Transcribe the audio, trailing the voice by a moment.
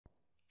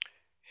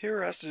Here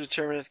we're asked to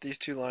determine if these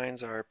two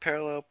lines are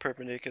parallel,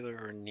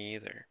 perpendicular, or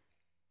neither.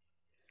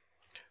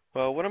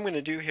 Well, what I'm going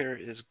to do here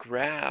is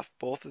graph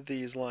both of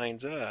these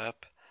lines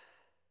up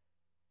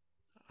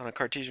on a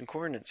Cartesian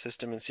coordinate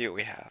system and see what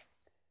we have.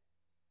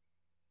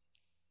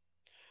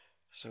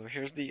 So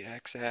here's the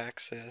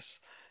x-axis,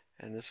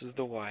 and this is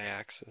the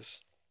y-axis.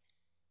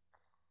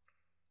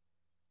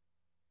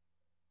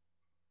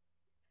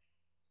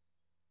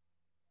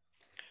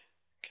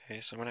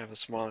 Okay, so I'm going to have a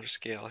smaller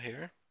scale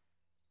here.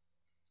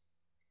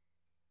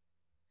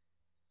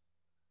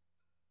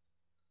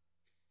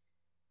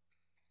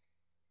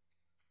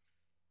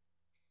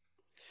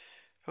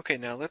 Okay,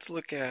 now let's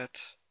look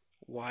at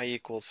y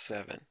equals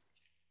 7.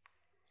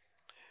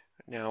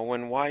 Now,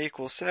 when y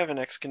equals 7,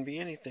 x can be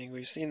anything.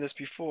 We've seen this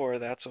before.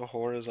 That's a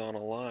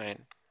horizontal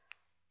line.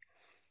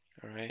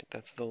 All right,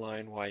 that's the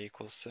line y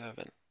equals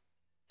 7.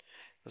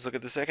 Let's look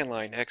at the second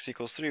line, x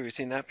equals 3. We've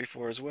seen that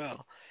before as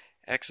well.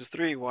 X is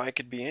 3, y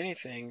could be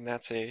anything.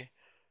 That's a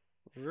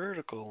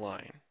vertical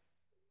line.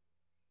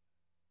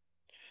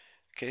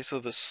 Okay, so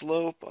the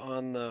slope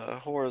on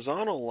the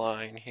horizontal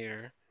line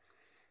here,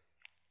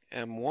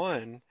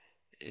 m1,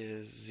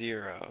 is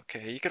 0.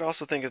 Okay, you could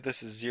also think of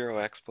this as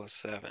 0x plus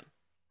 7.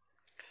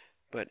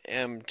 But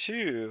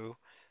m2,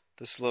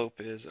 the slope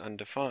is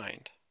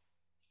undefined.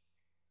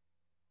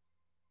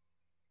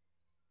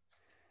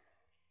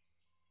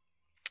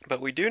 But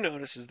we do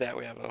notice is that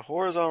we have a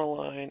horizontal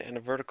line and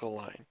a vertical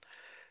line.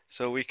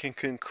 So we can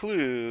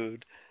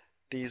conclude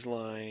these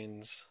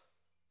lines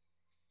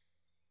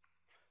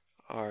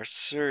are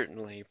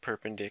certainly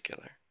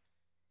perpendicular.